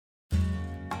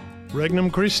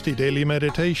Regnum Christi Daily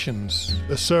Meditations,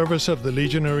 the service of the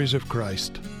Legionaries of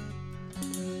Christ.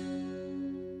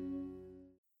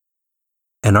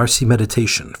 An RC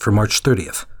Meditation for March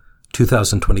 30th,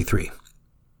 2023.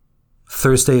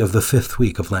 Thursday of the fifth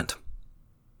week of Lent.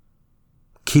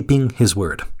 Keeping His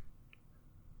Word.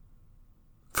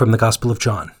 From the Gospel of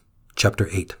John, chapter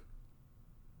 8.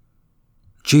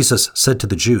 Jesus said to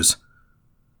the Jews,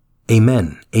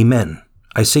 "Amen, amen,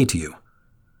 I say to you,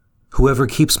 whoever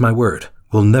keeps my word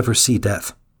will never see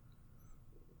death."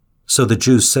 So the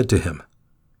Jews said to him,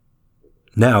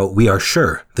 "Now we are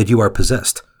sure that you are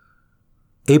possessed.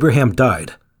 Abraham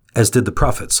died, as did the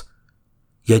prophets.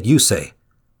 Yet you say,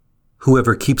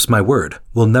 whoever keeps my word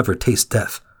will never taste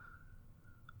death.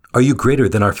 Are you greater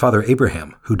than our father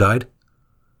Abraham, who died?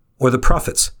 Or the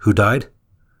prophets, who died?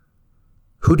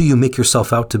 Who do you make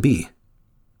yourself out to be?"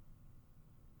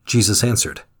 Jesus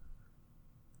answered,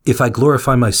 "If I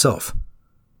glorify myself,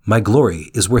 my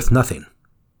glory is worth nothing.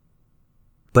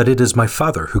 But it is my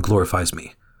Father who glorifies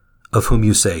me, of whom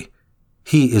you say,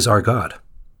 'He is our God.'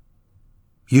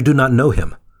 You do not know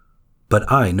him, but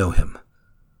I know him.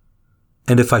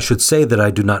 And if I should say that I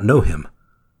do not know him,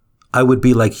 I would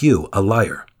be like you, a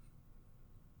liar.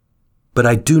 But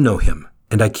I do know him,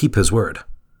 and I keep his word.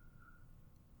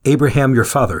 Abraham your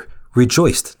father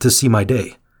rejoiced to see my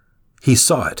day. He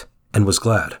saw it and was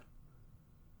glad."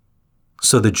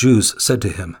 So the Jews said to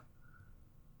him,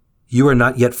 "You are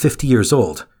not yet 50 years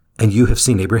old, and you have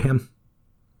seen Abraham?"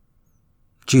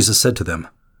 Jesus said to them,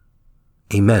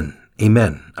 "Amen,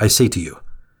 amen, I say to you,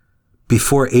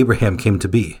 before Abraham came to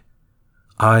be,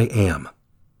 I am."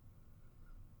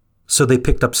 So they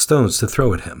picked up stones to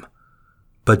throw at him,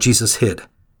 but Jesus hid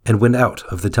and went out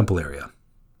of the temple area.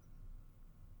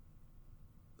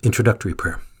 Introductory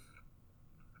Prayer.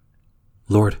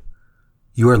 Lord,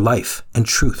 you are life and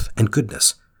truth and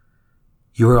goodness.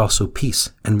 You are also peace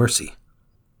and mercy.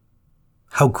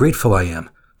 How grateful I am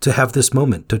to have this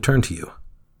moment to turn to you.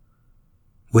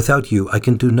 Without you, I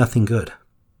can do nothing good.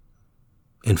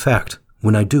 In fact,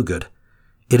 when I do good,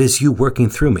 it is you working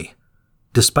through me,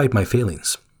 despite my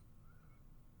failings.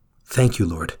 Thank you,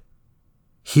 Lord.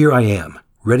 Here I am,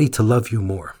 ready to love you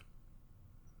more.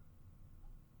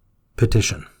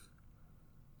 Petition.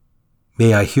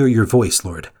 May I hear your voice,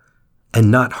 Lord, and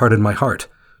not harden my heart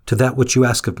to that which you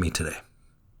ask of me today.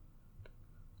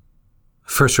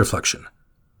 First reflection,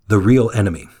 the real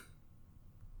enemy.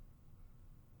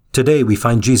 Today we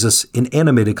find Jesus in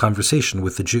animated conversation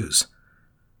with the Jews.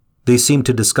 They seem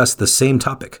to discuss the same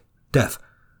topic, death,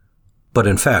 but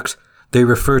in fact, they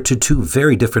refer to two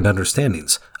very different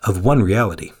understandings of one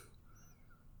reality.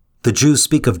 The Jews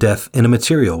speak of death in a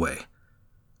material way,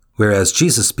 whereas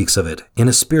Jesus speaks of it in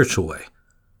a spiritual way,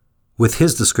 with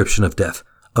his description of death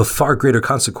of far greater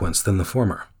consequence than the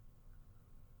former.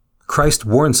 Christ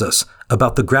warns us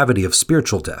about the gravity of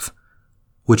spiritual death,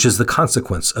 which is the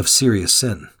consequence of serious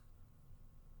sin.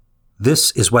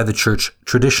 This is why the Church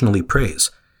traditionally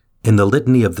prays, in the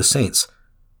Litany of the Saints,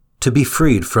 to be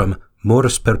freed from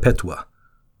mors perpetua,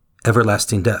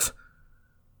 everlasting death,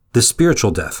 the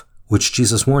spiritual death which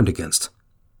Jesus warned against.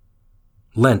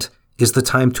 Lent is the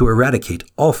time to eradicate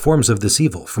all forms of this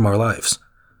evil from our lives,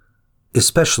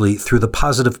 especially through the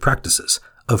positive practices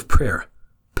of prayer,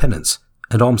 penance,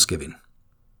 and almsgiving.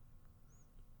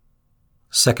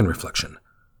 Second reflection,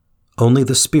 only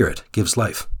the Spirit gives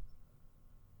life.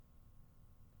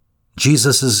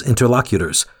 Jesus'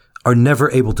 interlocutors are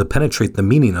never able to penetrate the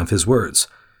meaning of his words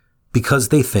because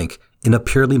they think in a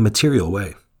purely material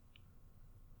way.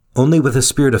 Only with a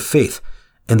spirit of faith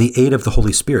and the aid of the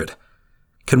Holy Spirit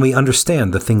can we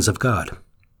understand the things of God.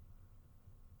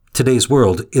 Today's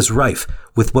world is rife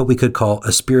with what we could call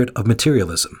a spirit of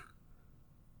materialism.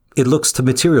 It looks to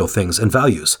material things and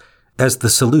values as the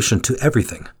solution to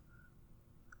everything.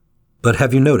 But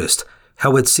have you noticed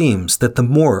how it seems that the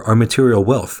more our material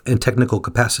wealth and technical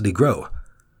capacity grow,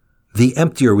 the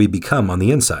emptier we become on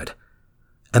the inside,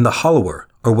 and the hollower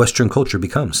our Western culture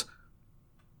becomes?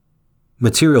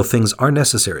 Material things are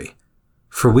necessary,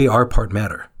 for we are part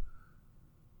matter.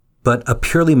 But a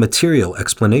purely material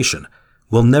explanation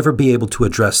will never be able to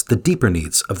address the deeper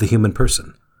needs of the human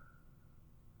person.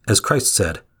 As Christ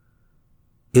said,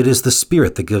 "It is the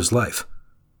Spirit that gives life,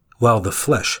 while the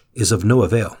flesh is of no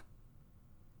avail."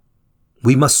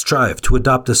 We must strive to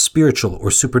adopt a spiritual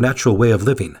or supernatural way of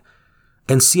living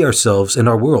and see ourselves and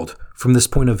our world from this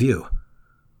point of view,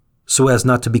 so as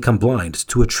not to become blind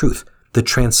to a truth that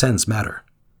transcends matter.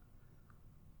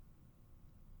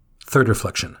 Third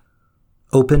reflection,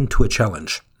 open to a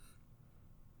challenge.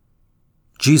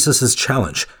 Jesus'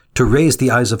 challenge to raise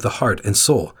the eyes of the heart and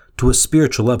soul to a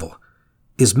spiritual level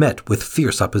is met with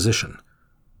fierce opposition.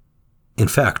 In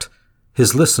fact,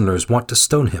 his listeners want to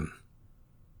stone him.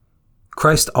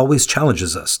 Christ always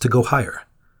challenges us to go higher,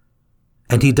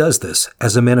 and he does this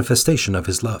as a manifestation of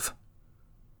his love.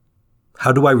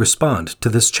 How do I respond to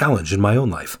this challenge in my own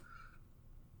life?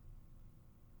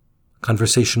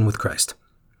 Conversation with Christ.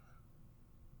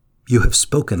 You have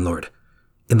spoken, Lord,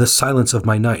 in the silence of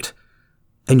my night,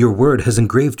 and your word has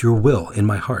engraved your will in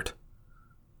my heart.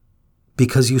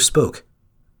 Because you spoke,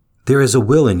 there is a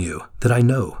will in you that I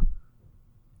know.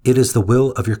 It is the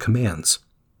will of your commands.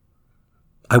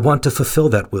 I want to fulfill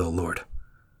that will, Lord.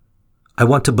 I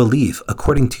want to believe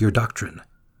according to your doctrine,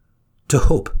 to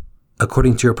hope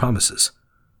according to your promises,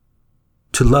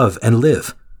 to love and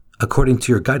live according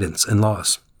to your guidance and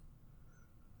laws.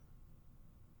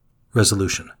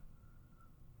 Resolution.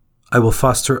 I will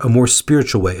foster a more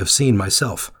spiritual way of seeing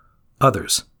myself,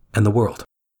 others, and the world.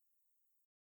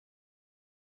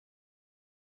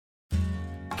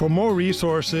 For more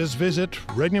resources, visit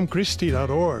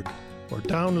regnumchristi.org or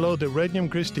download the Regnum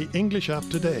Christi English app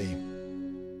today.